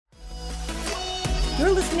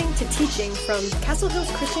You're listening to teaching from Castle Hills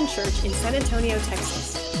Christian Church in San Antonio,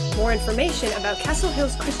 Texas. More information about Castle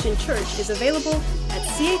Hills Christian Church is available at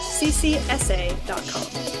chccsa.com.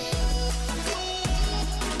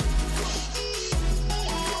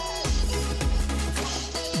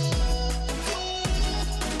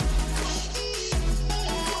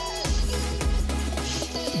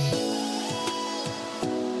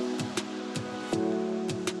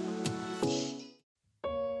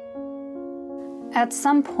 At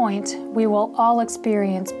some point, we will all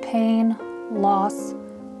experience pain, loss,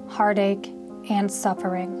 heartache, and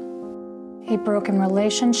suffering. A broken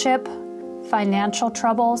relationship, financial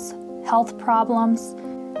troubles, health problems,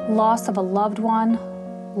 loss of a loved one,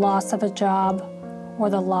 loss of a job,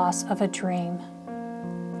 or the loss of a dream.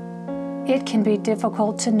 It can be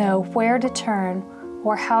difficult to know where to turn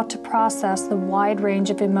or how to process the wide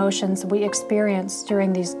range of emotions we experience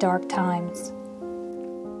during these dark times.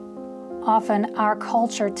 Often, our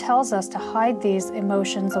culture tells us to hide these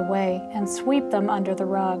emotions away and sweep them under the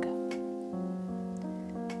rug.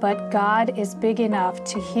 But God is big enough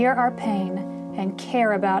to hear our pain and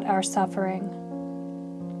care about our suffering.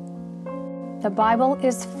 The Bible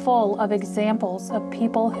is full of examples of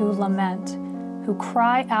people who lament, who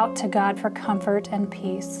cry out to God for comfort and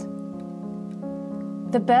peace.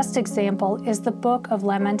 The best example is the book of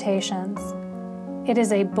Lamentations. It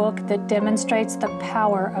is a book that demonstrates the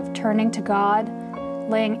power of turning to God,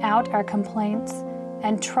 laying out our complaints,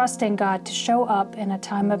 and trusting God to show up in a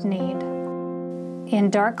time of need.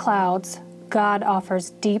 In dark clouds, God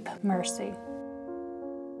offers deep mercy.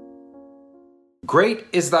 Great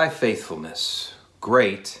is thy faithfulness,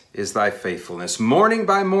 great is thy faithfulness. Morning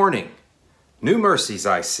by morning, new mercies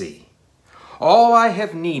I see. All I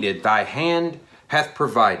have needed, thy hand hath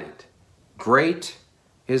provided. Great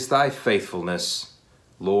is thy faithfulness,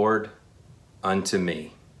 Lord, unto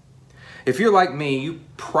me. If you're like me, you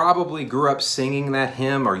probably grew up singing that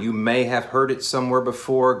hymn, or you may have heard it somewhere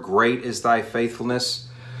before. Great is thy faithfulness.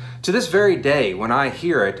 To this very day, when I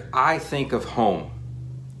hear it, I think of home.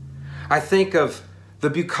 I think of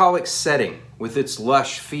the bucolic setting with its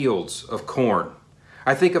lush fields of corn.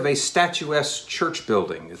 I think of a statuesque church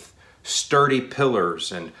building with sturdy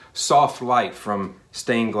pillars and soft light from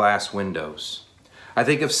stained glass windows. I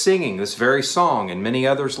think of singing this very song and many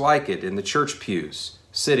others like it in the church pews,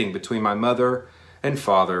 sitting between my mother and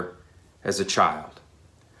father as a child.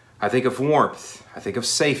 I think of warmth. I think of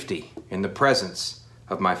safety in the presence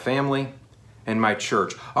of my family and my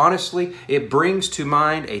church. Honestly, it brings to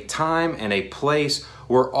mind a time and a place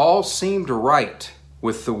where all seemed right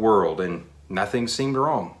with the world and nothing seemed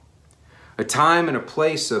wrong. A time and a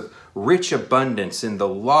place of rich abundance in the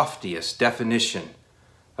loftiest definition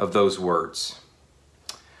of those words.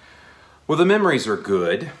 Well, the memories are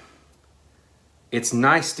good. It's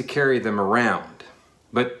nice to carry them around,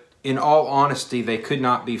 but in all honesty, they could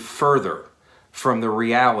not be further from the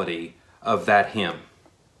reality of that hymn.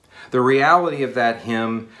 The reality of that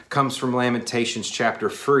hymn comes from Lamentations chapter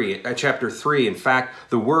 3. In fact,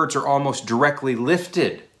 the words are almost directly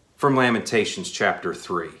lifted from Lamentations chapter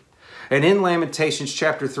 3. And in Lamentations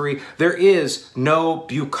chapter 3, there is no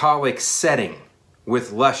bucolic setting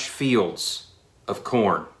with lush fields of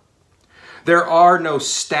corn. There are no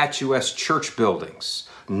statuesque church buildings,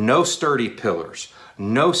 no sturdy pillars,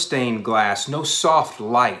 no stained glass, no soft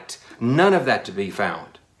light, none of that to be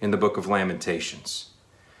found in the book of Lamentations.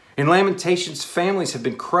 In Lamentations, families have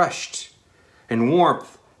been crushed, and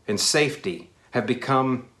warmth and safety have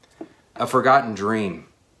become a forgotten dream.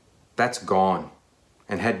 That's gone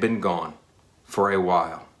and had been gone for a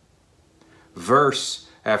while. Verse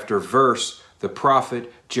after verse, the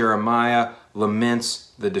prophet Jeremiah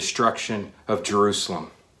laments the destruction of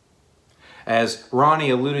Jerusalem. As Ronnie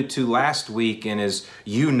alluded to last week, and as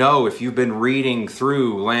you know if you've been reading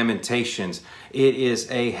through Lamentations, it is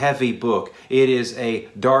a heavy book. It is a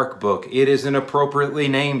dark book. It is an appropriately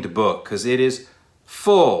named book because it is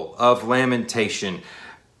full of lamentation.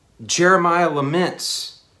 Jeremiah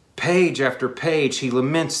laments page after page. He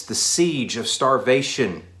laments the siege of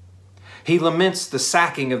starvation. He laments the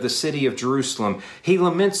sacking of the city of Jerusalem. He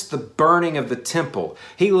laments the burning of the temple.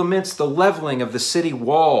 He laments the leveling of the city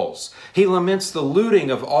walls. He laments the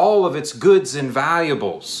looting of all of its goods and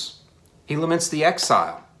valuables. He laments the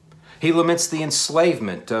exile. He laments the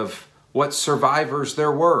enslavement of what survivors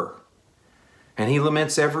there were. And he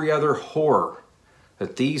laments every other horror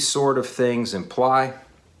that these sort of things imply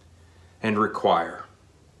and require.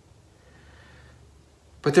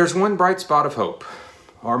 But there's one bright spot of hope.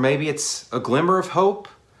 Or maybe it's a glimmer of hope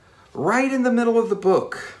right in the middle of the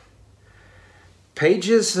book.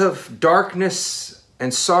 Pages of darkness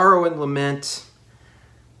and sorrow and lament,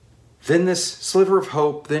 then this sliver of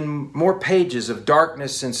hope, then more pages of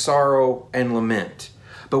darkness and sorrow and lament.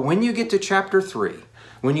 But when you get to chapter 3,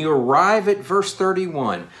 when you arrive at verse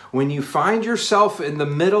 31, when you find yourself in the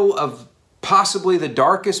middle of possibly the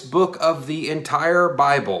darkest book of the entire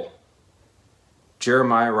Bible,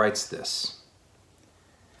 Jeremiah writes this: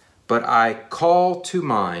 "But I call to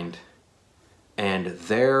mind, and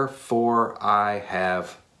therefore I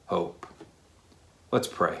have hope." Let's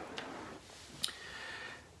pray.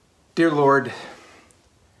 Dear Lord,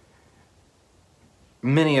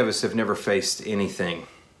 many of us have never faced anything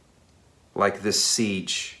like this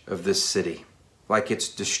siege of this city, like its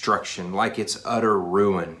destruction, like its utter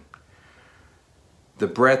ruin. The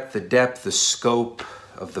breadth, the depth, the scope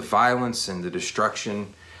of the violence and the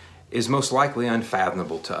destruction is most likely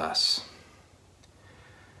unfathomable to us.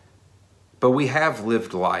 But we have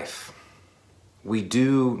lived life. We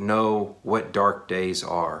do know what dark days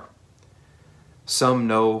are. Some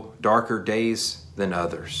know darker days than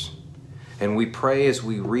others. And we pray as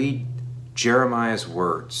we read Jeremiah's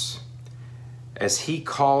words, as he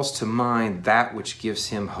calls to mind that which gives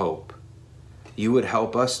him hope, you would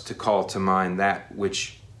help us to call to mind that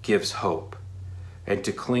which gives hope and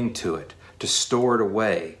to cling to it, to store it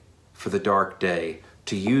away for the dark day,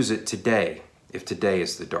 to use it today if today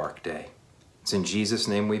is the dark day. It's in Jesus'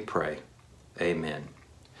 name we pray. Amen.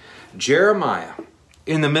 Jeremiah,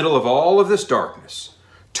 in the middle of all of this darkness,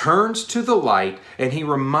 turns to the light and he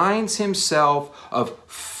reminds himself of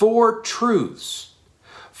 4 truths,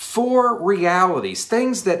 4 realities,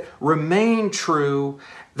 things that remain true,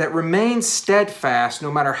 that remain steadfast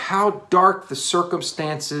no matter how dark the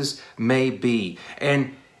circumstances may be.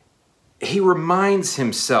 And he reminds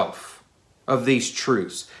himself of these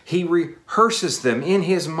truths. He rehearses them in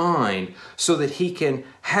his mind so that he can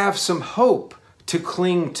have some hope to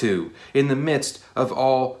cling to in the midst of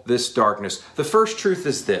all this darkness. The first truth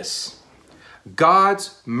is this: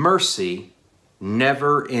 God's mercy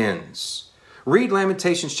never ends. Read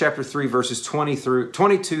Lamentations chapter 3, verses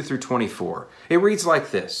 22 through 24. It reads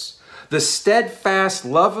like this: "The steadfast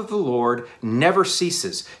love of the Lord never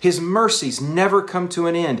ceases. His mercies never come to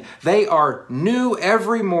an end. They are new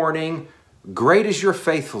every morning. Great is your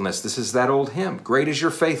faithfulness." This is that old hymn. Great is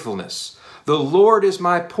your faithfulness. "The Lord is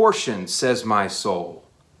my portion, says my soul.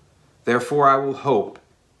 Therefore I will hope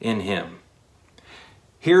in him."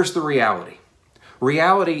 Here's the reality.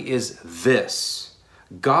 Reality is this: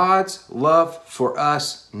 God's love for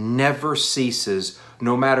us never ceases,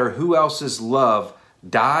 no matter who else's love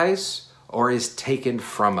dies or is taken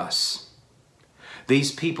from us.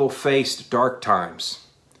 These people faced dark times.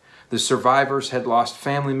 The survivors had lost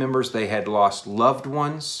family members. They had lost loved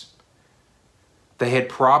ones. They had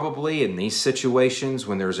probably, in these situations,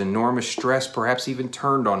 when there's enormous stress, perhaps even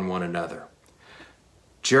turned on one another.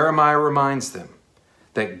 Jeremiah reminds them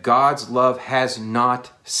that God's love has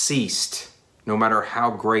not ceased, no matter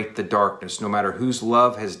how great the darkness, no matter whose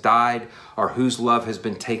love has died or whose love has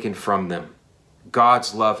been taken from them.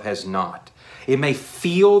 God's love has not. It may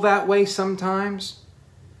feel that way sometimes,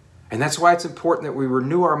 and that's why it's important that we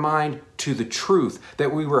renew our mind to the truth,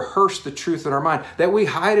 that we rehearse the truth in our mind, that we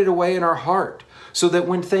hide it away in our heart, so that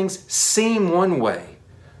when things seem one way,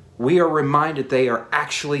 we are reminded they are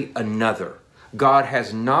actually another. God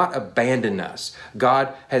has not abandoned us.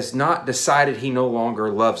 God has not decided he no longer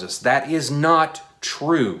loves us. That is not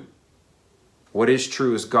true. What is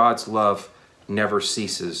true is God's love never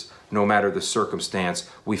ceases, no matter the circumstance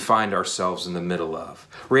we find ourselves in the middle of.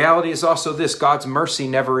 Reality is also this: God's mercy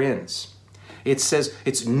never ends. It says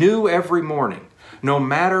it's new every morning. No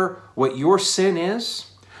matter what your sin is,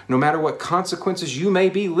 no matter what consequences you may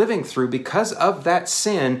be living through because of that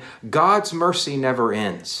sin, God's mercy never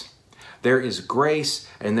ends. There is grace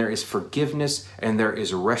and there is forgiveness and there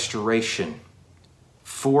is restoration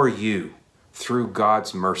for you through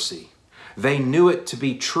God's mercy. They knew it to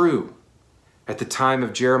be true at the time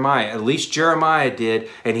of Jeremiah. At least Jeremiah did,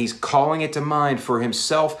 and he's calling it to mind for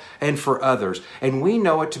himself and for others. And we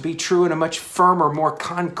know it to be true in a much firmer, more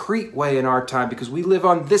concrete way in our time because we live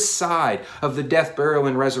on this side of the death, burial,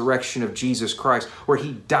 and resurrection of Jesus Christ, where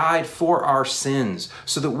he died for our sins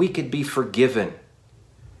so that we could be forgiven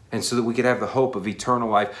and so that we could have the hope of eternal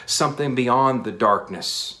life, something beyond the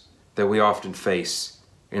darkness that we often face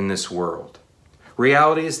in this world.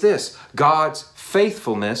 Reality is this: God's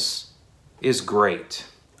faithfulness is great.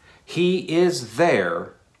 He is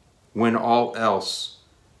there when all else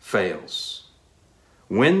fails.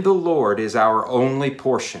 When the Lord is our only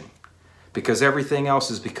portion, because everything else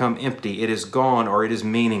has become empty, it is gone or it is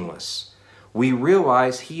meaningless, we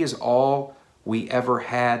realize he is all we ever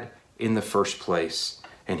had in the first place,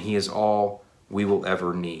 and he is all we will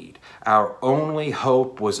ever need. Our only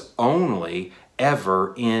hope was only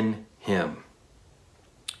ever in Him.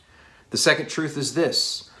 The second truth is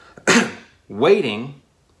this: waiting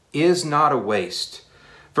is not a waste.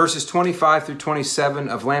 Verses 25 through 27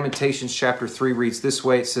 of Lamentations chapter 3 reads this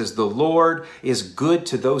way. It says, "The Lord is good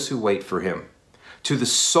to those who wait for Him, to the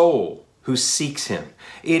soul who seeks Him.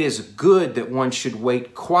 It is good that one should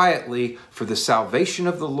wait quietly for the salvation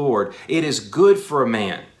of the Lord. It is good for a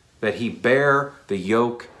man that he bear the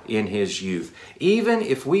yoke in his youth." Even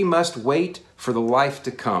if we must wait for the life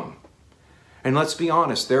to come. And let's be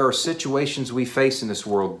honest, there are situations we face in this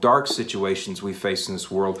world, dark situations we face in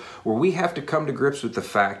this world, where we have to come to grips with the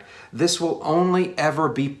fact this will only ever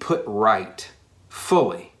be put right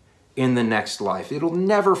fully in the next life. It'll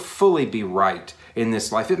never fully be right in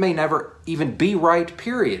this life. It may never even be right,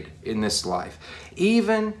 period, in this life.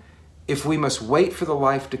 Even if we must wait for the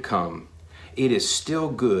life to come, it is still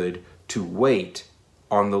good to wait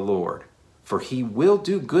on the Lord, for He will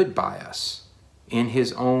do good by us in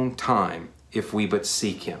His own time if we but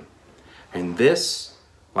seek Him. And this,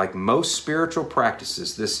 like most spiritual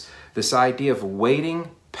practices, this idea of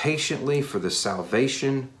waiting patiently for the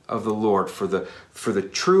salvation of the Lord, for the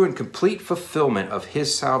true and complete fulfillment of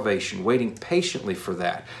His salvation, waiting patiently for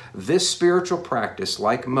that. This spiritual practice,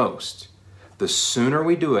 like most, the sooner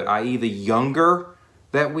we do it, i.e. the younger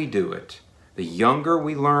that we do it, the younger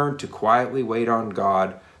we learn to quietly wait on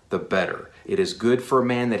God, the better. It is good for a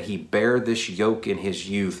man that he bear this yoke in his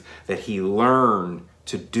youth, that he learn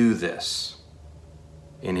to do this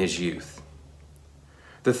in his youth.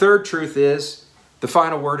 The third truth is the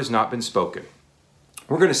final word has not been spoken.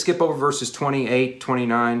 We're going to skip over verses 28,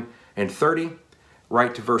 29, and 30,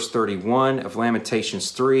 right to verse 31 of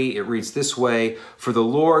Lamentations 3. It reads this way: "For the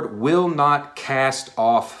Lord will not cast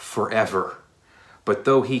off forever, but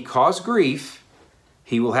though He cause grief,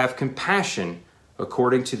 He will have compassion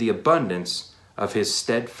according to the abundance of His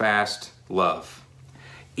steadfast love."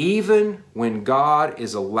 Even when God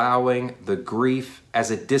is allowing the grief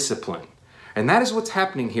as a discipline, and that is what's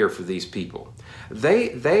happening here for these people.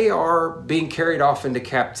 They are being carried off into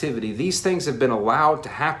captivity. These things have been allowed to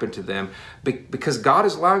happen to them because God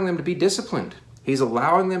is allowing them to be disciplined. He's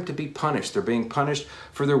allowing them to be punished. They're being punished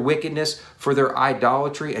for their wickedness, for their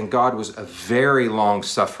idolatry, and God was a very long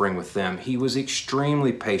suffering with them. He was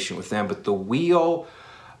extremely patient with them, but the wheel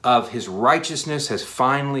of His righteousness has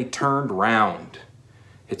finally turned round.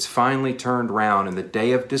 It's finally turned round, and the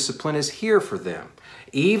day of discipline is here for them.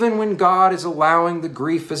 Even when God is allowing the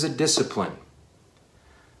grief as a discipline,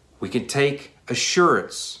 we can take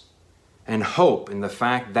assurance and hope in the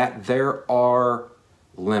fact that there are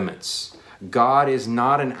limits. God is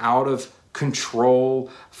not an out-of-control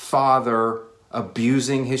father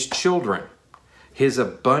abusing His children. His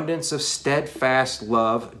abundance of steadfast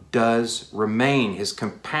love does remain. His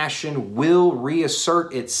compassion will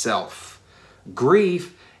reassert itself.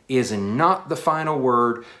 Grief is not the final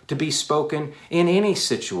word to be spoken in any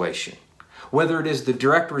situation. Whether it is the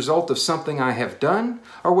direct result of something I have done,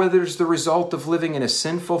 or whether it's the result of living in a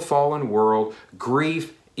sinful, fallen world,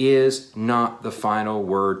 grief is not the final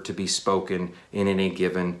word to be spoken in any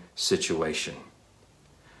given situation.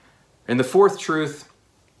 And the fourth truth,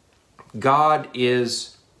 God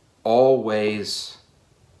is always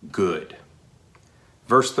good.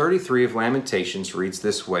 Verse 33 of Lamentations reads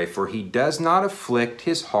this way: "For He does not afflict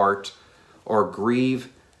His heart or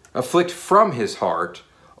afflict from His heart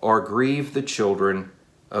or grieve the children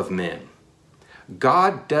of men."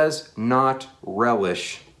 God does not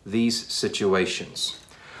relish these situations.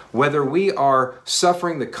 Whether we are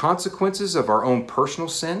suffering the consequences of our own personal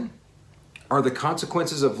sin, or the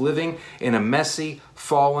consequences of living in a messy,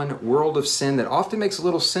 fallen world of sin that often makes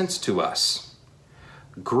little sense to us,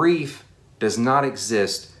 grief does not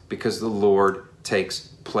exist because the Lord takes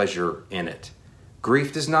pleasure in it.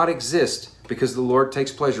 Grief does not exist because the Lord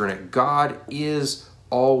takes pleasure in it. God is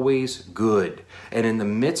always good. And in the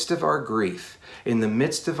midst of our grief, in the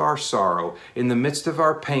midst of our sorrow, in the midst of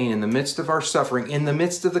our pain, in the midst of our suffering, in the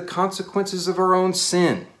midst of the consequences of our own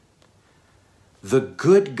sin, the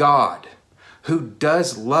good God who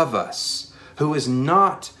does love us, who is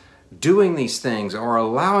not doing these things or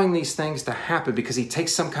allowing these things to happen because He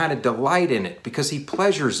takes some kind of delight in it, because He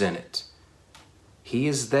pleasures in it, He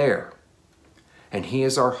is there. And He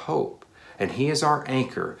is our hope, and He is our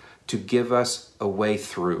anchor to give us a way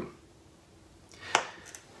through.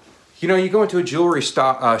 You know, you go into a jewelry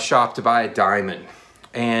shop to buy a diamond,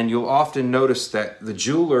 and you'll often notice that the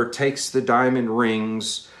jeweler takes the diamond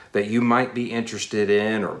rings that you might be interested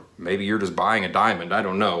in, or maybe you're just buying a diamond. I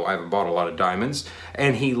don't know. I haven't bought a lot of diamonds.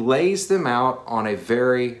 And he lays them out on a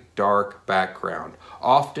very dark background,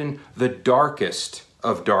 often the darkest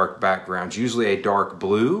of dark backgrounds, usually a dark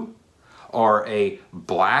blue or a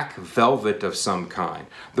black velvet of some kind.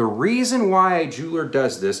 The reason why a jeweler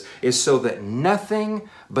does this is so that nothing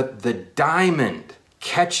but the diamond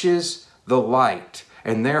catches the light,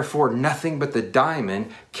 and therefore nothing but the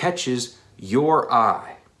diamond catches your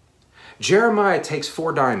eye. Jeremiah takes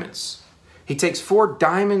 4 diamonds. He takes 4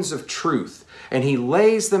 diamonds of truth, and he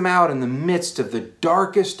lays them out in the midst of the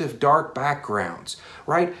darkest of dark backgrounds,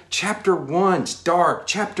 right? Chapter 1 is dark.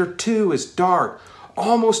 Chapter 2 is dark.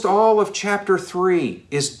 Almost all of chapter 3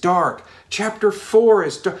 is dark. Chapter 4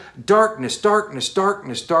 is darkness, darkness,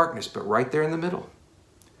 darkness, darkness. But right there in the middle,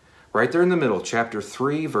 chapter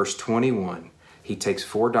 3, verse 21, he takes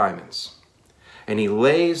 4 diamonds, and he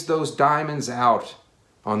lays those diamonds out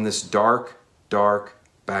on this dark, dark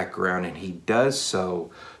background, and he does so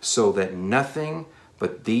that nothing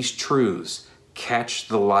but these truths catch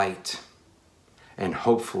the light and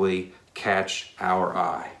hopefully catch our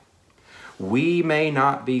eye. We may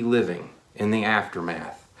not be living in the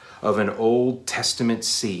aftermath of an Old Testament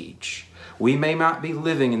siege. We may not be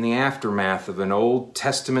living in the aftermath of an Old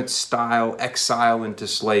Testament style exile into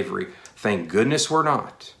slavery. Thank goodness we're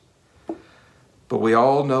not. But we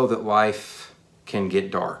all know that life can get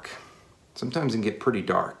dark. Sometimes it can get pretty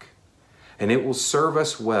dark. And it will serve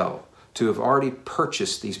us well to have already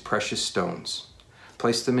purchased these precious stones,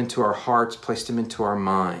 placed them into our hearts, placed them into our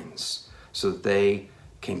minds, so that they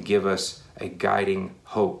can give us a guiding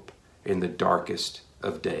hope in the darkest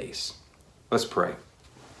of days. Let's pray.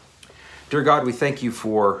 Dear God, we thank you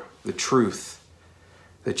for the truth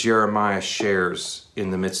that Jeremiah shares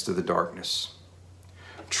in the midst of the darkness.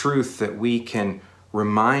 Truth that we can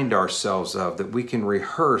remind ourselves of, that we can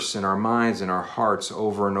rehearse in our minds and our hearts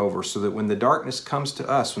over and over, so that when the darkness comes to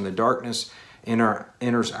us, when the darkness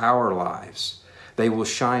enters our lives, they will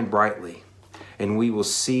shine brightly, and we will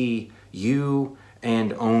see you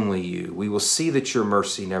and only you. We will see that your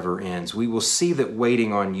mercy never ends. We will see that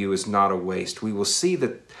waiting on you is not a waste. We will see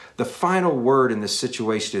that the final word in this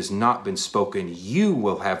situation has not been spoken. You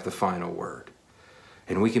will have the final word.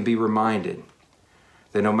 And we can be reminded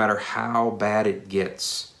that no matter how bad it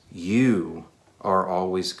gets, you are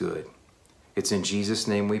always good. It's in Jesus'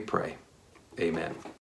 name we pray. Amen.